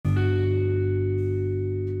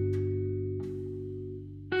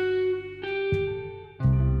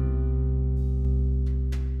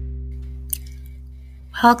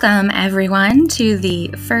Welcome, everyone, to the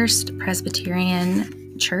First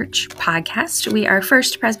Presbyterian Church podcast. We are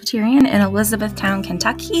First Presbyterian in Elizabethtown,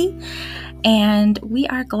 Kentucky, and we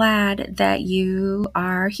are glad that you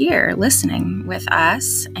are here listening with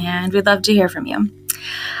us, and we'd love to hear from you.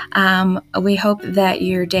 We hope that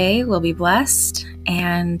your day will be blessed,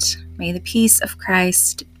 and may the peace of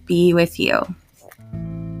Christ be with you.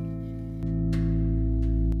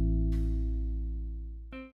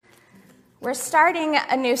 We're starting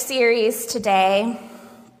a new series today,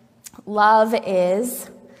 Love Is,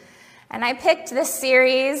 and I picked this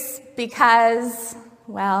series because,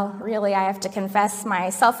 well, really I have to confess my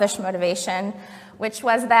selfish motivation, which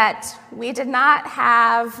was that we did not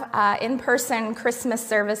have in-person Christmas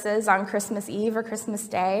services on Christmas Eve or Christmas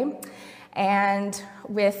Day, and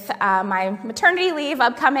with my maternity leave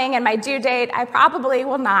upcoming and my due date, I probably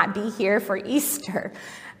will not be here for Easter.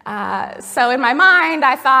 So in my mind,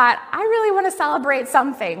 I thought, I really want to celebrate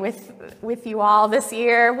something with you all this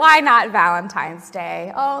year. Why not Valentine's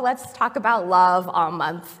Day? Oh, let's talk about love all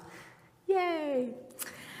month. Yay.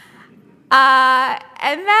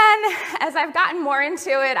 And then as I've gotten more into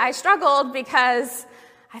it, I struggled because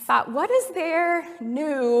I thought, what is there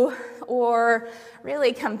new or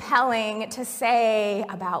really compelling to say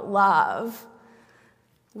about love?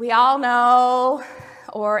 We all know,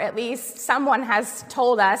 or at least someone has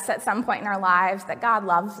told us at some point in our lives, that God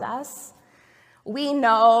loves us. We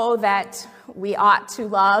know that we ought to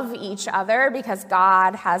love each other because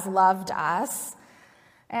God has loved us.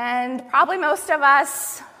 And probably most of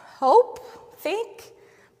us hope, think,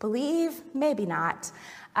 believe, maybe not,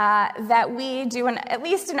 that we do at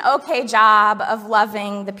least an okay job of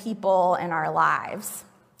loving the people in our lives.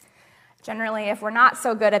 Generally, if we're not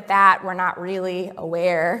so good at that, we're not really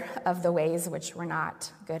aware of the ways which we're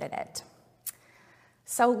not good at it.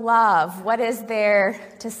 So love, what is there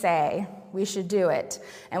to say? We should do it.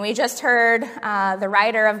 And we just heard the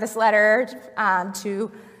writer of this letter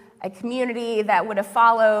to a community that would have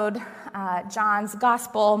followed John's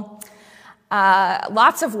gospel.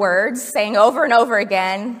 Lots of words saying over and over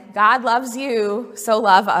again, God loves you, so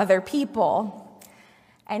love other people.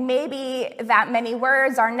 And maybe that many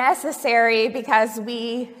words are necessary because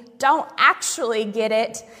we don't actually get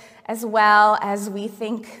it as well as we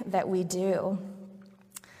think that we do.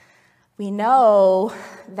 We know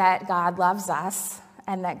that God loves us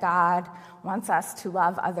and that God wants us to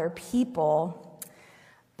love other people,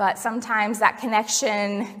 but sometimes that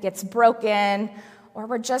connection gets broken or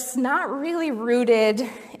we're just not really rooted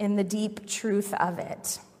in the deep truth of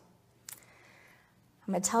it.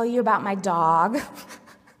 I'm going to tell you about my dog.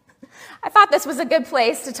 I thought this was a good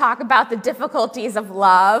place to talk about the difficulties of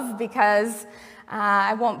love because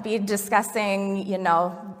I won't be discussing,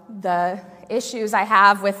 the issues I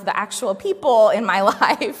have with the actual people in my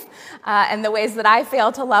life and the ways that I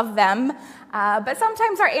fail to love them. But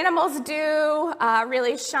sometimes our animals do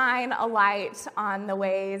really shine a light on the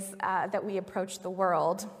ways that we approach the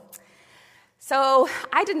world. So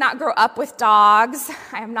I did not grow up with dogs.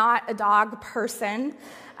 I am not a dog person.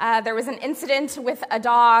 There was an incident with a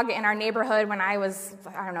dog in our neighborhood when I was,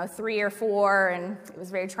 3 or 4, and it was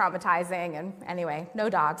very traumatizing. And anyway, no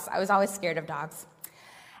dogs. I was always scared of dogs.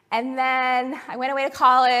 And then I went away to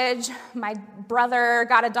college. My brother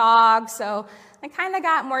got a dog, so I kind of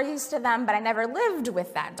got more used to them, but I never lived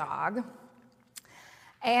with that dog.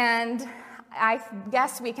 And I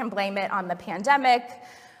guess we can blame it on the pandemic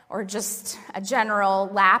or just a general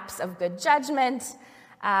lapse of good judgment.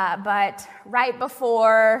 But right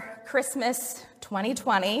before Christmas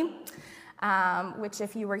 2020, which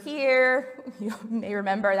if you were here, you may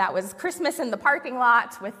remember that was Christmas in the parking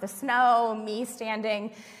lot with the snow, me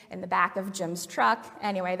standing in the back of Jim's truck.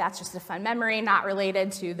 Anyway, that's just a fun memory, not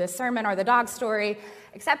related to the sermon or the dog story,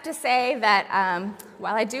 except to say that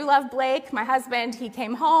while I do love Blake, my husband, he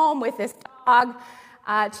came home with this dog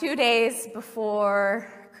 2 days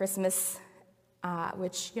before Christmas,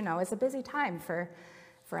 which, is a busy time for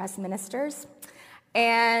us ministers.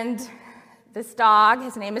 And this dog,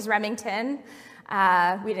 his name is Remington.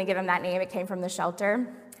 We didn't give him that name. It came from the shelter.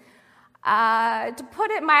 To put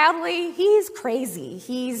it mildly, he's crazy.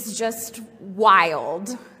 He's just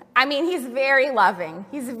wild. I mean, he's very loving.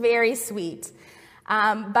 He's very sweet.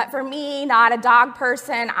 But for me, not a dog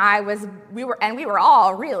person, we were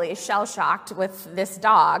all really shell-shocked with this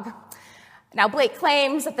dog. Now, Blake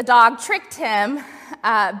claims that the dog tricked him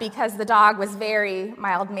because the dog was very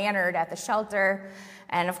mild-mannered at the shelter,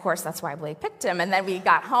 and of course, that's why Blake picked him. And then we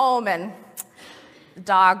got home, and the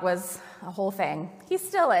dog was a whole thing. He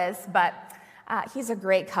still is, but he's a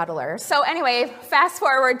great cuddler. So anyway, fast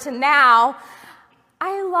forward to now,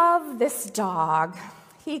 I love this dog.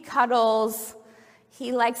 He cuddles,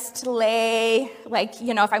 He likes to lay,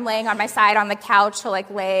 if I'm laying on my side on the couch, he'll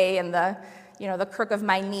lay in the crook of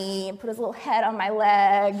my knee and put his little head on my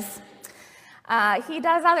legs. He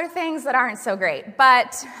does other things that aren't so great,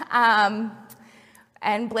 but,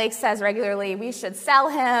 and Blake says regularly, we should sell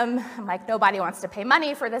him. I'm like, nobody wants to pay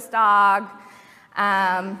money for this dog.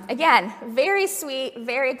 Again, very sweet,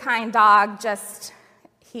 very kind dog, just,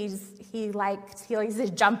 he's a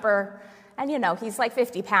jumper. And, he's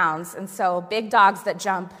 50 pounds. And so big dogs that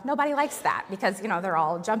jump, nobody likes that because, they're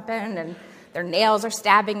all jumping and their nails are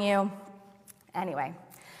stabbing you. Anyway,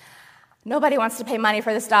 nobody wants to pay money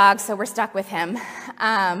for this dog, so we're stuck with him.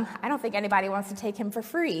 I don't think anybody wants to take him for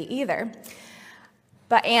free either.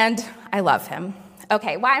 And I love him.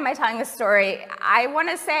 Okay, why am I telling this story? I want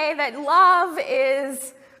to say that love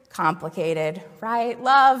is complicated, right?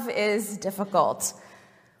 Love is difficult.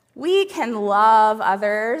 We can love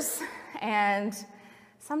others, and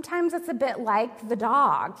sometimes it's a bit like the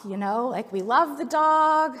dog, we love the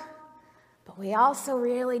dog, but we also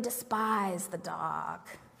really despise the dog.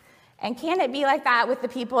 And can it be like that with the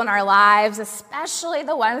people in our lives, especially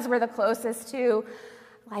the ones we're the closest to?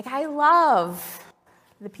 I love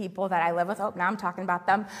the people that I live with. Oh, now I'm talking about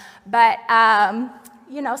them. But,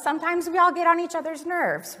 sometimes we all get on each other's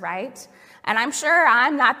nerves, right? And I'm sure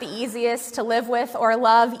I'm not the easiest to live with or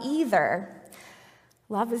love either.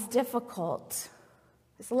 Love is difficult.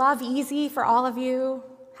 Is love easy for all of you?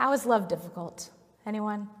 How is love difficult?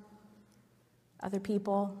 Anyone? Other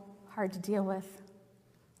people? Hard to deal with?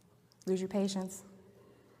 Lose your patience?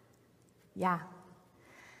 Yeah.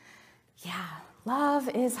 Love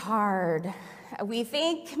is hard. We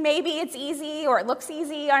think maybe it's easy or it looks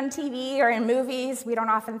easy on TV or in movies. We don't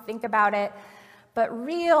often think about it. But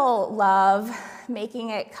real love, making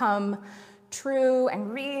it come true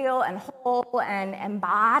and real and whole and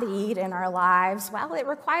embodied in our lives, well, it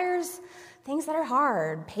requires things that are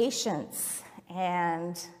hard, patience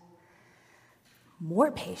and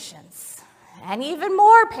more patience and even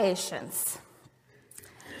more patience.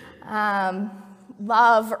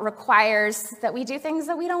 Love requires that we do things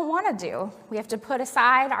that we don't want to do. We have to put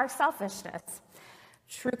aside our selfishness.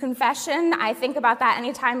 True confession, I think about that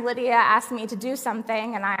anytime Lydia asks me to do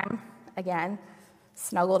something and I'm, again,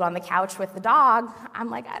 snuggled on the couch with the dog. I'm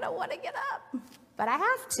like, I don't want to get up, but I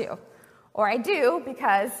have to. Or I do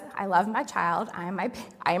because I love my child, I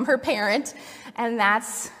am her parent, and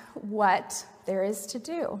that's what there is to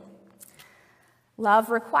do. Love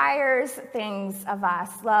requires things of us.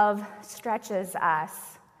 Love stretches us.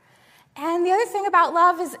 And the other thing about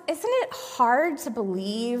love is, isn't it hard to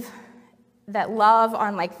believe that love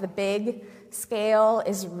on the big scale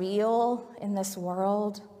is real in this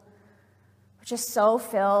world? We're just so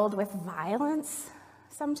filled with violence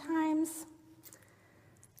sometimes.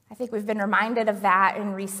 I think we've been reminded of that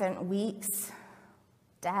in recent weeks.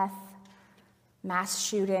 Death, mass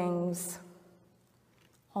shootings,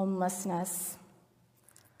 homelessness,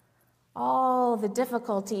 all the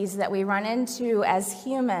difficulties that we run into as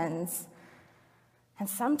humans. And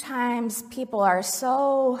sometimes people are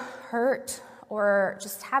so hurt or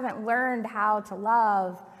just haven't learned how to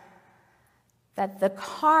love that the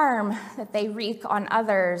harm that they wreak on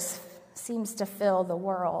others seems to fill the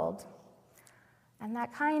world. And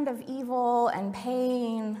that kind of evil and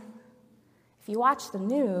pain, if you watch the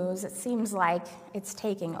news, it seems like it's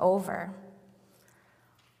taking over.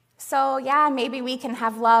 So yeah, maybe we can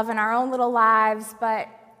have love in our own little lives, but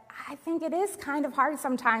I think it is kind of hard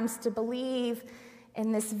sometimes to believe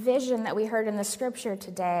in this vision that we heard in the scripture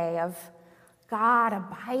today of God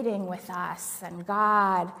abiding with us and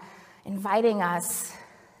God inviting us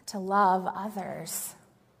to love others.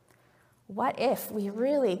 What if we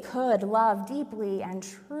really could love deeply and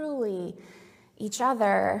truly each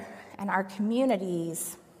other and our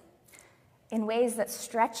communities in ways that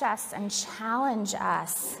stretch us and challenge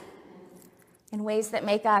us, in ways that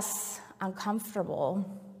make us uncomfortable?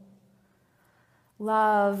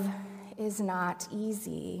 Love is not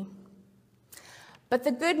easy. But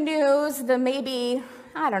the good news,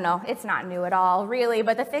 it's not new at all, really,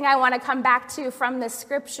 but the thing I want to come back to from this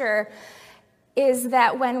scripture is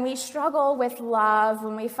that when we struggle with love,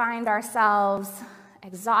 when we find ourselves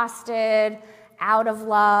exhausted, out of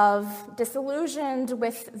love, disillusioned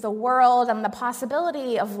with the world and the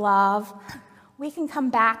possibility of love, we can come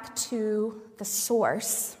back to the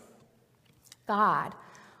source, God.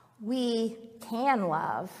 We can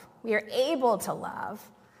love. We are able to love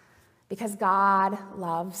because God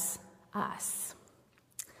loves us.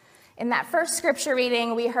 In that first scripture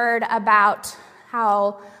reading, we heard about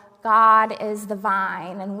how God is the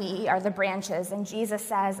vine and we are the branches. And Jesus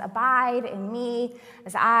says, abide in me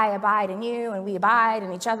as I abide in you, and we abide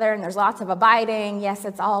in each other, and there's lots of abiding. Yes,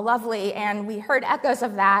 it's all lovely. And we heard echoes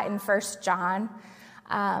of that in 1 John.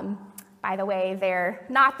 By the way, they're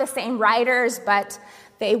not the same writers, but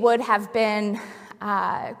they would have been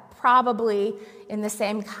probably in the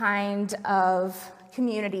same kind of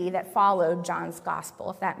community that followed John's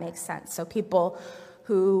gospel, if that makes sense. So people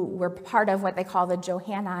who were part of what they call the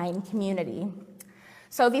Johannine community.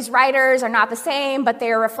 So these writers are not the same, but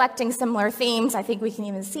they are reflecting similar themes. I think we can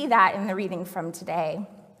even see that in the reading from today.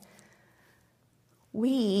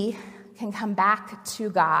 We can come back to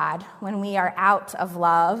God when we are out of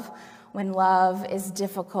love, when love is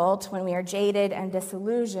difficult, when we are jaded and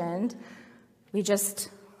disillusioned. We just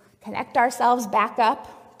connect ourselves back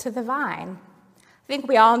up to the vine. I think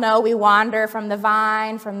we all know we wander from the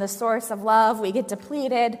vine, from the source of love. We get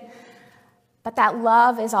depleted, but that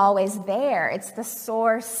love is always there. It's the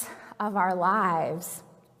source of our lives.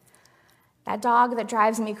 That dog that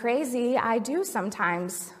drives me crazy, I do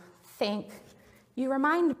sometimes think, you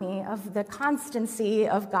remind me of the constancy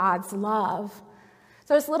of God's love.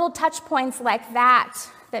 So there's little touch points like that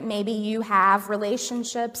maybe you have,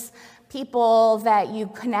 relationships, people that you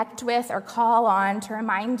connect with or call on to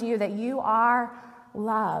remind you that you are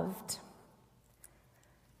loved.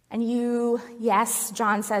 And yes,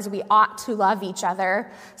 John says we ought to love each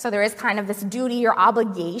other. So there is kind of this duty or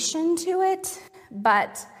obligation to it,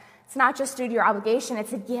 but it's not just duty or obligation,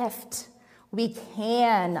 it's a gift. We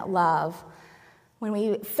can love. When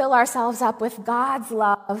we fill ourselves up with God's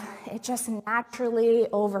love, it just naturally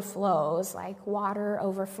overflows like water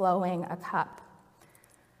overflowing a cup.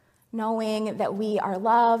 Knowing that we are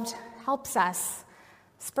loved helps us,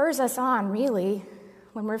 spurs us on, really.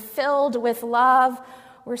 When we're filled with love,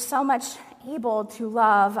 we're so much able to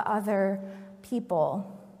love other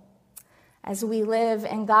people. As we live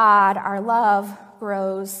in God, our love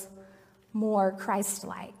grows more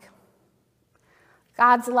Christ-like.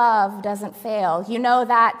 God's love doesn't fail. You know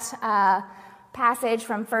that passage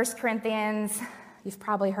from 1 Corinthians. You've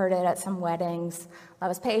probably heard it at some weddings.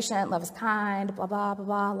 Love is patient, love is kind, blah, blah,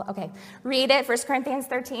 blah, blah. Okay, read it, 1 Corinthians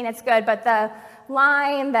 13, it's good. But the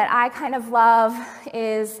line that I kind of love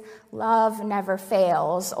is love never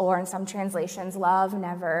fails, or in some translations, love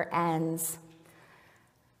never ends.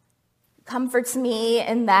 Comforts me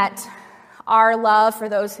in that our love for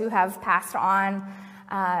those who have passed on,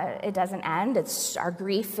 it doesn't end. Our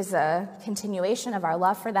grief is a continuation of our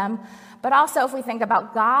love for them. But also, if we think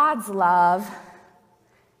about God's love,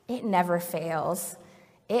 it never fails.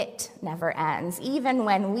 It never ends, even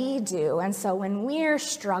when we do. And so when we're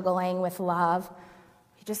struggling with love,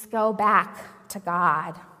 we just go back to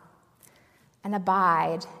God and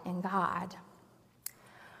abide in God.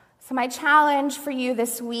 So my challenge for you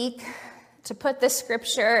this week to put this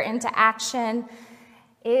scripture into action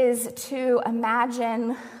is to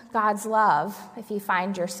imagine God's love if you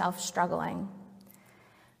find yourself struggling.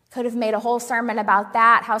 Could have made a whole sermon about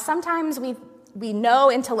that, how sometimes we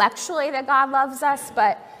know intellectually that God loves us,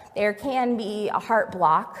 but there can be a heart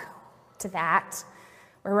block to that,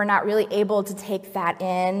 where we're not really able to take that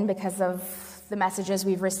in because of the messages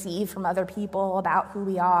we've received from other people about who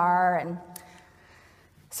we are. And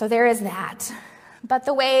so there is that. But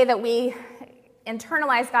the way that we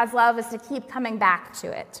internalize God's love is to keep coming back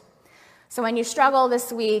to it. So when you struggle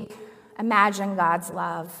this week, imagine God's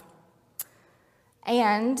love.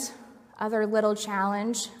 And other little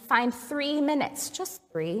challenge, find 3 minutes, just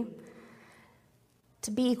 3,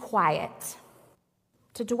 to be quiet,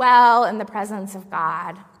 to dwell in the presence of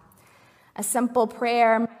God. A simple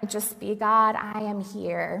prayer might just be, God, I am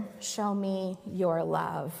here. Show me your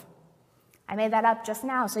love. I made that up just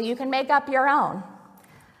now, so you can make up your own.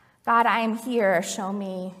 God, I am here. Show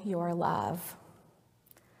me your love.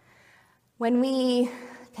 When we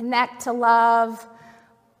connect to love,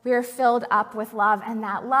 we are filled up with love, and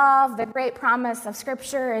that love, the great promise of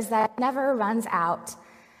Scripture, is that it never runs out,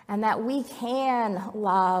 and that we can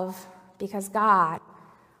love because God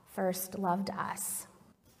first loved us.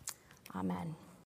 Amen.